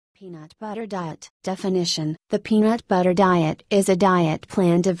Peanut butter diet. Definition: the peanut butter diet is a diet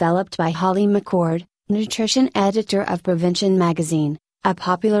plan developed by Holly McCord, nutrition editor of Prevention Magazine, a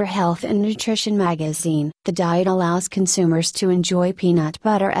popular health and nutrition magazine. The diet allows consumers to enjoy peanut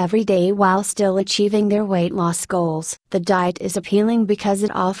butter every day while still achieving their weight loss goals. The diet is appealing because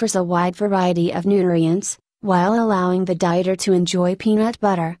it offers a wide variety of nutrients, while allowing the dieter to enjoy peanut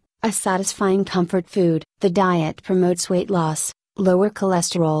butter, a satisfying comfort food. The diet promotes weight loss, lower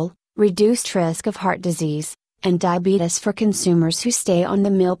cholesterol, reduced risk of heart disease, and diabetes for consumers who stay on the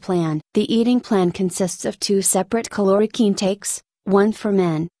meal plan. The eating plan consists of 2 separate caloric intakes, one for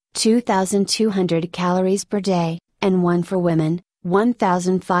men, 2,200 calories per day, and one for women,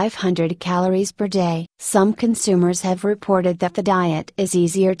 1,500 calories per day. Some consumers have reported that the diet is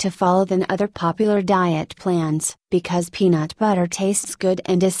easier to follow than other popular diet plans. Because peanut butter tastes good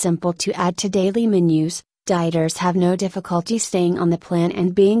and is simple to add to daily menus, dieters have no difficulty staying on the plan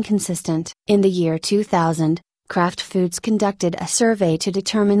and being consistent. In the year 2000, Kraft Foods conducted a survey to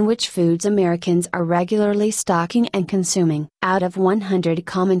determine which foods Americans are regularly stocking and consuming. Out of 100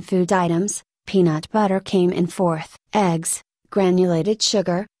 common food items, peanut butter came in fourth. Eggs, granulated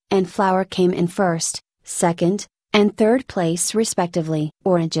sugar, and flour came in first, second, and third place respectively.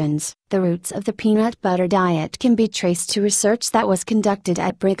 Origins: the roots of the peanut butter diet can be traced to research that was conducted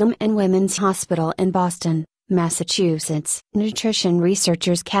at Brigham and Women's Hospital in Boston, Massachusetts. Nutrition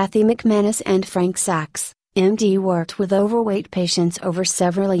researchers Kathy McManus and Frank Sachs, MD, worked with overweight patients over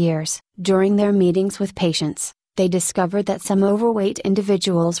several years. During their meetings with patients, they discovered that some overweight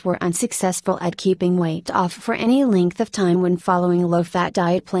individuals were unsuccessful at keeping weight off for any length of time when following low-fat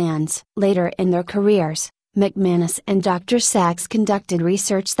diet plans. Later in their careers, McManus and Dr. Sachs conducted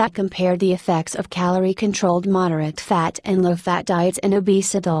research that compared the effects of calorie-controlled moderate fat and low-fat diets in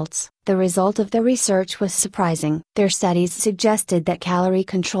obese adults. The result of the research was surprising. Their studies suggested that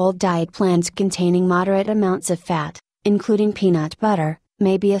calorie-controlled diet plans containing moderate amounts of fat, including peanut butter,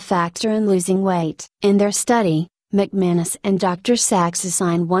 may be a factor in losing weight. In their study, McManus and Dr. Sachs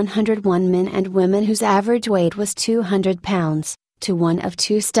assigned 101 men and women whose average weight was 200 pounds, to one of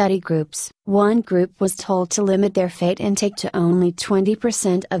 2 study groups. One group was told to limit their fat intake to only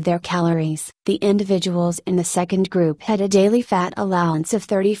 20% of their calories. The individuals in the second group had a daily fat allowance of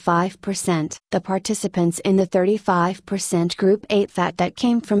 35%. The participants in the 35% group ate fat that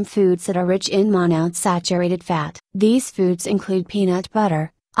came from foods that are rich in monounsaturated fat. These foods include peanut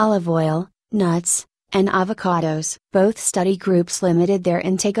butter, olive oil, nuts, and avocados. Both study groups limited their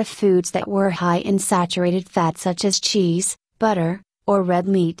intake of foods that were high in saturated fat such as cheese, butter, or red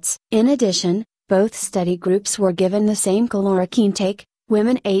meats. In addition, both study groups were given the same caloric intake.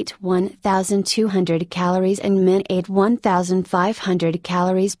 Women ate 1,200 calories and men ate 1,500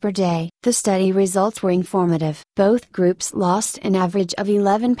 calories per day. The study results were informative. Both groups lost an average of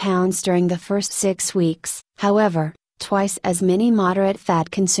 11 pounds during the first 6 weeks. However, twice as many moderate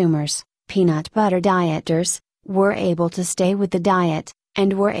fat consumers, peanut butter dieters, were able to stay with the diet,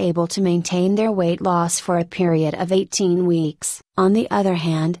 and were able to maintain their weight loss for a period of 18 weeks. On the other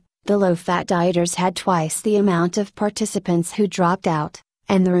hand, the low-fat dieters had twice the amount of participants who dropped out,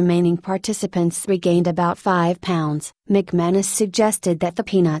 and the remaining participants regained about 5 pounds. McManus suggested that the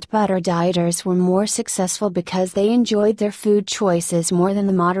peanut butter dieters were more successful because they enjoyed their food choices more than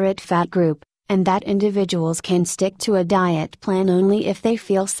the moderate fat group, and that individuals can stick to a diet plan only if they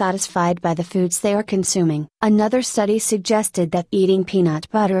feel satisfied by the foods they are consuming. Another study suggested that eating peanut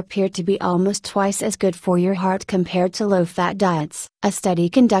butter appeared to be almost twice as good for your heart compared to low-fat diets. A study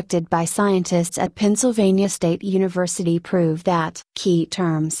conducted by scientists at Pennsylvania State University proved that key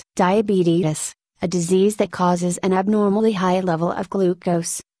terms: diabetes, a disease that causes an abnormally high level of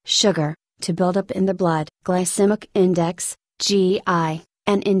glucose, sugar, to build up in the blood; glycemic index, GI,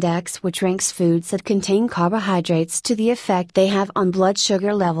 an index which ranks foods that contain carbohydrates to the effect they have on blood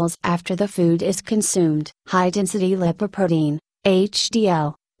sugar levels after the food is consumed; high-density lipoprotein,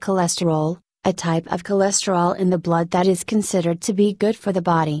 HDL, cholesterol, a type of cholesterol in the blood that is considered to be good for the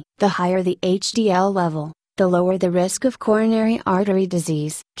body. The higher the HDL level, the lower the risk of coronary artery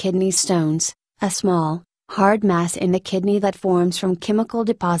disease; kidney stones, a small, hard mass in the kidney that forms from chemical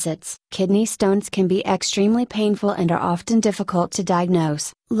deposits. Kidney stones can be extremely painful and are often difficult to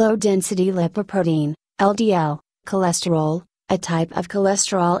diagnose. Low-density lipoprotein, LDL, cholesterol, a type of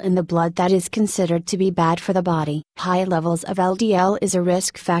cholesterol in the blood that is considered to be bad for the body. High levels of LDL is a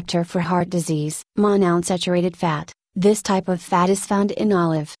risk factor for heart disease. Monounsaturated fat, this type of fat is found in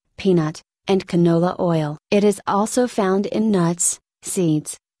olive, peanut, and canola oil. It is also found in nuts,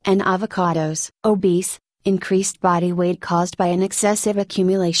 seeds, and avocados. Obese, increased body weight caused by an excessive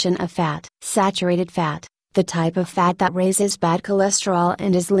accumulation of fat. Saturated fat, the type of fat that raises bad cholesterol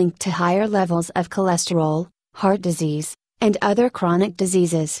and is linked to higher levels of cholesterol, heart disease, and other chronic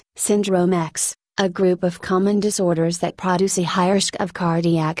diseases. Syndrome X, a group of common disorders that produce a higher risk of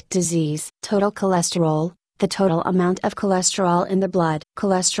cardiac disease. Total cholesterol, the total amount of cholesterol in the blood.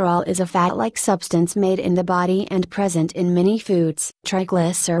 Cholesterol is a fat-like substance made in the body and present in many foods.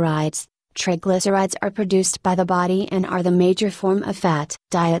 Triglycerides. Triglycerides are produced by the body and are the major form of fat.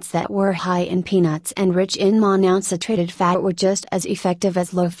 Diets that were high in peanuts and rich in monounsaturated fat were just as effective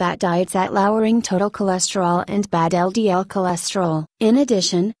as low-fat diets at lowering total cholesterol and bad LDL cholesterol. In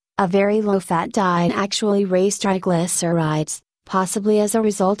addition, a very low-fat diet actually raised triglycerides, possibly as a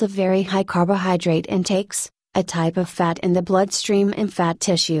result of very high carbohydrate intakes, a type of fat in the bloodstream and fat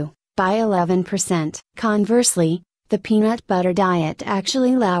tissue, by 11%. Conversely, the peanut butter diet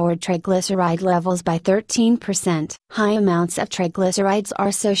actually lowered triglyceride levels by 13%. High amounts of triglycerides are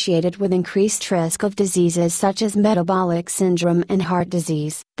associated with increased risk of diseases such as metabolic syndrome and heart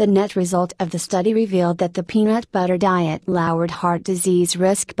disease. The net result of the study revealed that the peanut butter diet lowered heart disease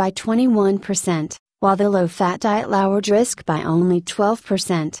risk by 21%. While the low-fat diet lowered risk by only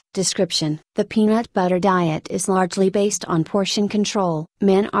 12%. Description: the peanut butter diet is largely based on portion control.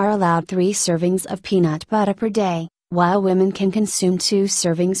 Men are allowed 3 servings of peanut butter per day, while women can consume 2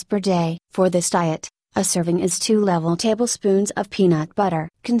 servings per day. For this diet, a serving is 2 level tablespoons of peanut butter.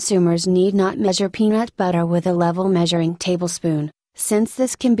 Consumers need not measure peanut butter with a level measuring tablespoon, since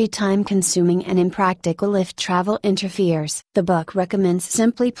this can be time-consuming and impractical if travel interferes. The book recommends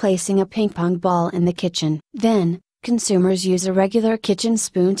simply placing a ping pong ball in the kitchen. Then, consumers use a regular kitchen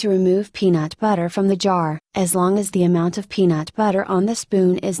spoon to remove peanut butter from the jar. As long as the amount of peanut butter on the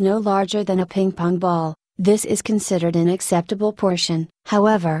spoon is no larger than a ping pong ball, this is considered an acceptable portion.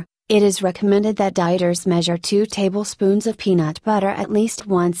 However, it is recommended that dieters measure 2 tablespoons of peanut butter at least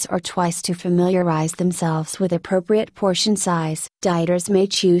once or twice to familiarize themselves with appropriate portion size. Dieters may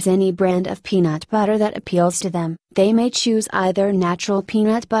choose any brand of peanut butter that appeals to them. They may choose either natural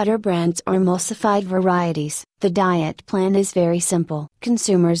peanut butter brands or emulsified varieties. The diet plan is very simple.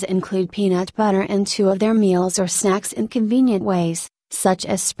 Consumers include peanut butter in 2 of their meals or snacks in convenient ways, such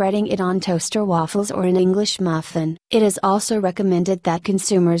as spreading it on toast or waffles or an English muffin. It is also recommended that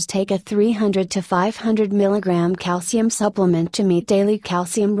consumers take a 300 to 500 mg calcium supplement to meet daily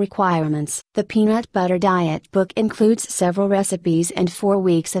calcium requirements. The Peanut Butter Diet book includes several recipes and 4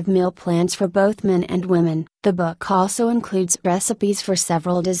 weeks of meal plans for both men and women. The book also includes recipes for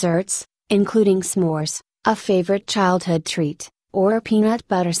several desserts, including s'mores, a favorite childhood treat, or a peanut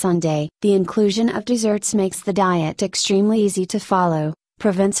butter sundae. The inclusion of desserts makes the diet extremely easy to follow,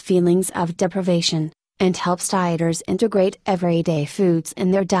 prevents feelings of deprivation, and helps dieters integrate everyday foods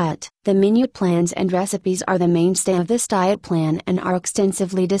in their diet. The menu plans and recipes are the mainstay of this diet plan and are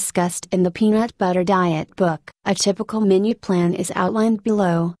extensively discussed in the Peanut Butter Diet book. A typical menu plan is outlined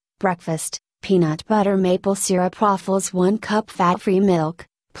below. Breakfast: peanut butter maple syrup waffles, 1 cup fat-free milk,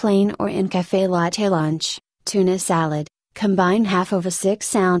 plain or in cafe latte. Lunch: tuna salad. Combine half of a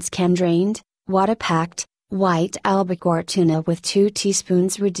 6-ounce can drained, water-packed, white albacore tuna with 2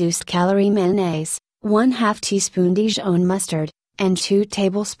 teaspoons reduced calorie mayonnaise, 1/2 teaspoon Dijon mustard, and 2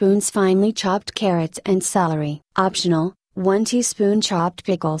 tablespoons finely chopped carrots and celery. Optional: 1 teaspoon chopped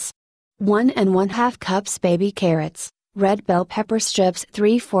pickles. 1 1/2 cups baby carrots, red bell pepper strips.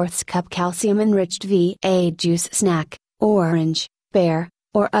 3/4 cup calcium-enriched VA juice snack, orange, pear,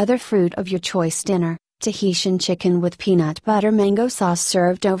 or other fruit of your choice. Dinner: Tahitian chicken with peanut butter mango sauce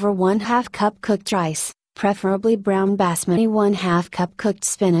served over 1/2 cup cooked rice, preferably brown basmati. 1/2 cup cooked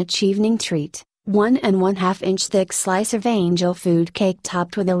spinach. Evening treat: 1 1/2 inch thick slice of angel food cake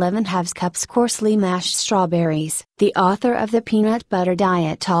topped with 11/2 cups coarsely mashed strawberries. The author of the Peanut Butter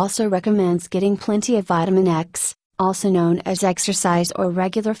Diet also recommends getting plenty of vitamin X, also known as exercise or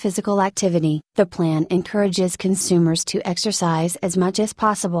regular physical activity. The plan encourages consumers to exercise as much as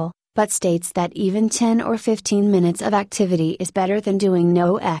possible, but states that even 10 or 15 minutes of activity is better than doing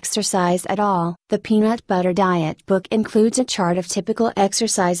no exercise at all. The Peanut Butter Diet book includes a chart of typical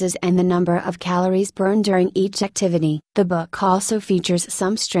exercises and the number of calories burned during each activity. The book also features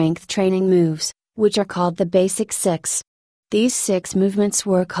some strength training moves, which are called the Basic Six. These 6 movements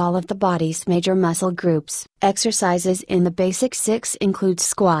work all of the body's major muscle groups. Exercises in the Basic Six include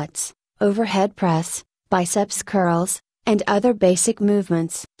squats, overhead press, biceps curls, and other basic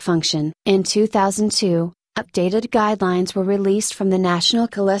movements. Function: in 2002, updated guidelines were released from the National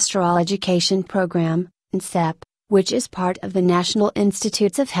Cholesterol Education Program, NCEP, which is part of the National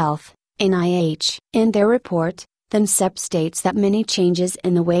Institutes of Health, NIH. In their report, THENSEP states that many changes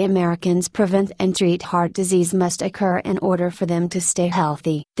in the way Americans prevent and treat heart disease must occur in order for them to stay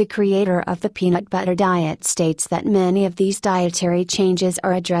healthy. The creator of the peanut butter diet states that many of these dietary changes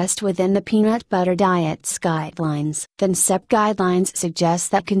are addressed within the peanut butter diet's guidelines. THENSEP guidelines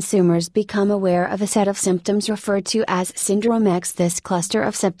suggest that consumers become aware of a set of symptoms referred to as Syndrome X. This cluster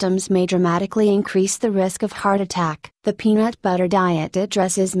of symptoms may dramatically increase the risk of heart attack. The peanut butter diet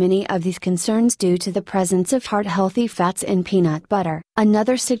addresses many of these concerns due to the presence of heart-healthy fats in peanut butter.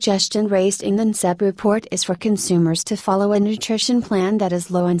 Another suggestion raised in the THENSEP report is for consumers to follow a nutrition plan that is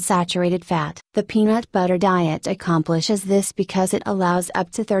low in saturated fat. The peanut butter diet accomplishes this because it allows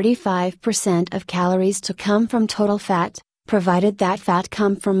up to 35% of calories to come from total fat, provided that fat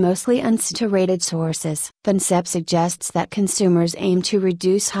come from mostly unsaturated sources. THENSEP suggests that consumers aim to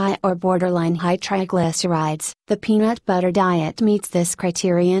reduce high or borderline high triglycerides. The peanut butter diet meets this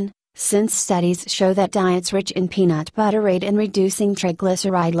criterion, since studies show that diets rich in peanut butter aid in reducing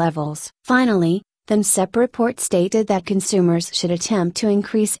triglyceride levels. Finally, THENSEP report stated that consumers should attempt to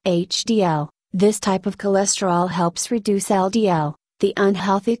increase HDL. This type of cholesterol helps reduce LDL, the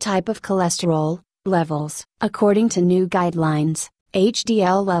unhealthy type of cholesterol, levels. According to new guidelines,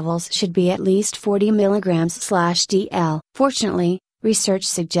 HDL levels should be at least 40 mg/dl. Fortunately, research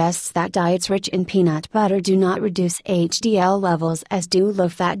suggests that diets rich in peanut butter do not reduce HDL levels as do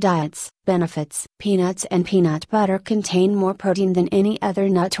low-fat diets. Benefits: peanuts and peanut butter contain more protein than any other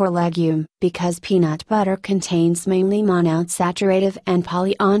nut or legume. Because peanut butter contains mainly monounsaturated and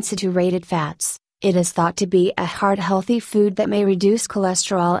polyunsaturated fats, it is thought to be a heart-healthy food that may reduce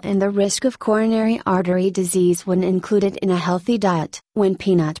cholesterol and the risk of coronary artery disease when included in a healthy diet. When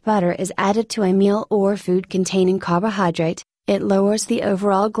peanut butter is added to a meal or food containing carbohydrate, it lowers the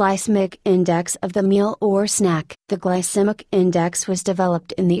overall glycemic index of the meal or snack. The glycemic index was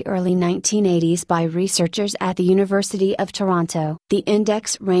developed in the early 1980s by researchers at the University of Toronto. The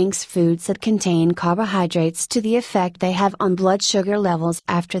index ranks foods that contain carbohydrates to the effect they have on blood sugar levels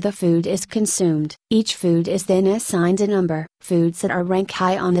after the food is consumed. Each food is then assigned a number. Foods that are ranked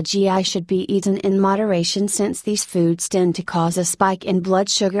high on the GI should be eaten in moderation since these foods tend to cause a spike in blood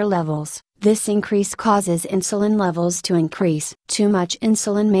sugar levels. This increase causes insulin levels to increase. Too much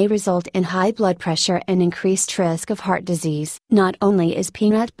insulin may result in high blood pressure and increased risk of heart disease. Not only is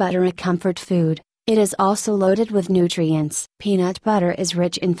peanut butter a comfort food, it is also loaded with nutrients. Peanut butter is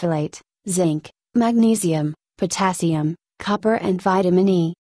rich in folate, zinc, magnesium, potassium, copper and vitamin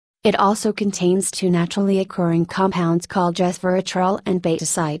E. It also contains two naturally occurring compounds called resveratrol and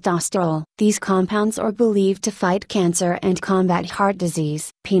beta-sitosterol. These compounds are believed to fight cancer and combat heart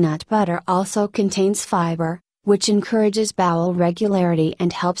disease. Peanut butter also contains fiber, which encourages bowel regularity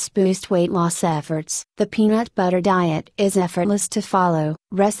and helps boost weight loss efforts. The peanut butter diet is effortless to follow.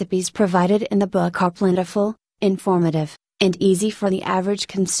 Recipes provided in the book are plentiful, informative, and easy for the average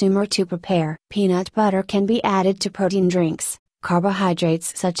consumer to prepare. Peanut butter can be added to protein drinks,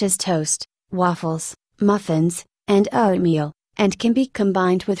 carbohydrates such as toast, waffles, muffins, and oatmeal, and can be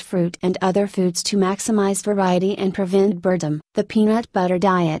combined with fruit and other foods to maximize variety and prevent boredom. The peanut butter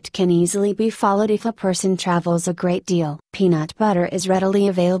diet can easily be followed if a person travels a great deal. Peanut butter is readily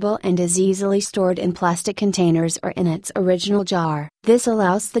available and is easily stored in plastic containers or in its original jar. This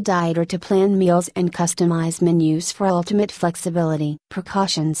allows the dieter to plan meals and customize menus for ultimate flexibility.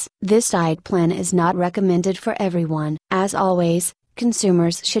 Precautions: this diet plan is not recommended for everyone. As always,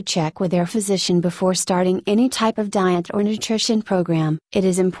 consumers should check with their physician before starting any type of diet or nutrition program. It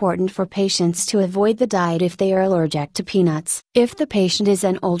is important for patients to avoid the diet if they are allergic to peanuts. If the patient is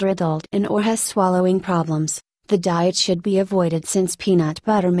an older adult and or has swallowing problems, the diet should be avoided since peanut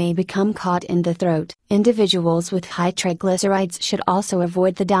butter may become caught in the throat. Individuals with high triglycerides should also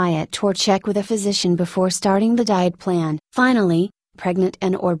avoid the diet or check with a physician before starting the diet plan. Finally, pregnant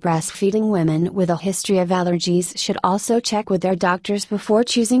and or breastfeeding women with a history of allergies should also check with their doctors before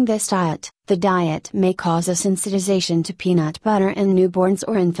choosing this diet. The diet may cause a sensitization to peanut butter in newborns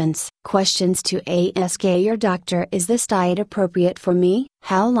or infants. Questions to ask your doctor: is this diet appropriate for me?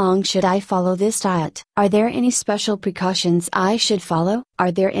 How long should I follow this diet? Are there any special precautions I should follow?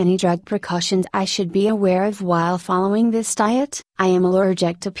 Are there any drug precautions I should be aware of while following this diet? I am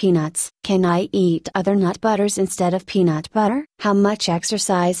allergic to peanuts. Can I eat other nut butters instead of peanut butter? How much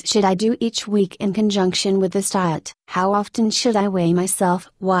exercise should I do each week in conjunction with this diet? How often should I weigh myself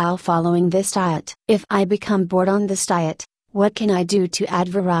while following this diet? If I become bored on this diet, what can I do to add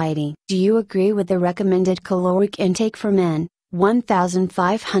variety? Do you agree with the recommended caloric intake for men,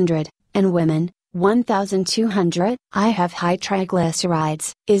 1,500, and women, 1,200? I have high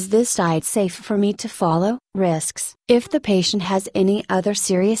triglycerides. Is this diet safe for me to follow? Risks: if the patient has any other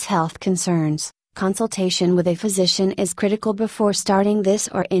serious health concerns, Consultation with a physician is critical before starting this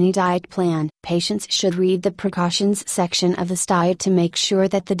or any diet plan. Patients should read the precautions section of this diet to make sure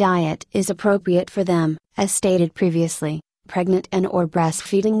that the diet is appropriate for them. As stated previously, pregnant and/or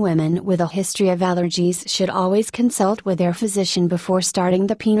breastfeeding women with a history of allergies should always consult with their physician before starting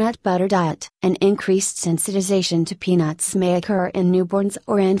the peanut butter diet. An increased sensitization to peanuts may occur in newborns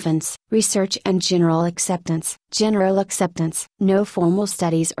or infants. Research and general acceptance. General acceptance. No formal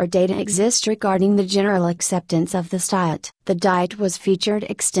studies or data exist regarding the general acceptance of this diet. The diet was featured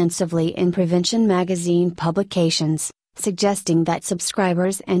extensively in Prevention magazine publications, suggesting that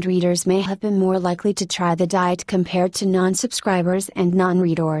subscribers and readers may have been more likely to try the diet compared to non-subscribers and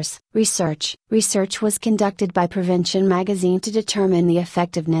non-readers. Research was conducted by Prevention magazine to determine the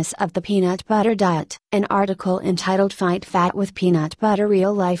effectiveness of the peanut butter diet. An article entitled Fight Fat with Peanut Butter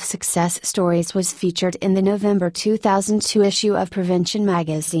Real-Life Success Stories was featured in the November 2002 issue of Prevention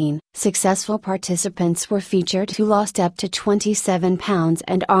magazine. Successful participants were featured who lost up to 27 pounds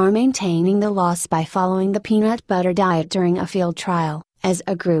and are maintaining the loss by following the peanut butter diet during a field trial. As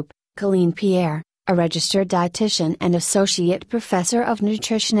a group, Colleen Pierre, a registered dietitian and associate professor of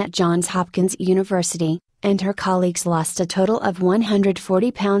nutrition at Johns Hopkins University, and her colleagues lost a total of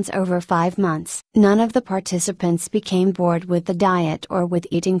 140 pounds over 5 months. None of the participants became bored with the diet or with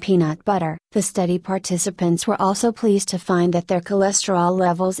eating peanut butter. The study participants were also pleased to find that their cholesterol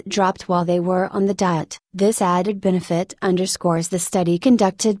levels dropped while they were on the diet. This added benefit underscores the study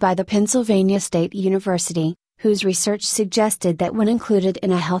conducted by the Pennsylvania State University, whose research suggested that when included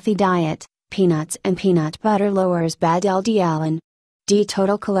in a healthy diet, peanuts and peanut butter lowers bad LDL and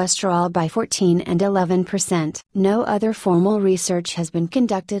total cholesterol by 14 and 11%. No other formal research has been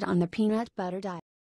conducted on the peanut butter diet.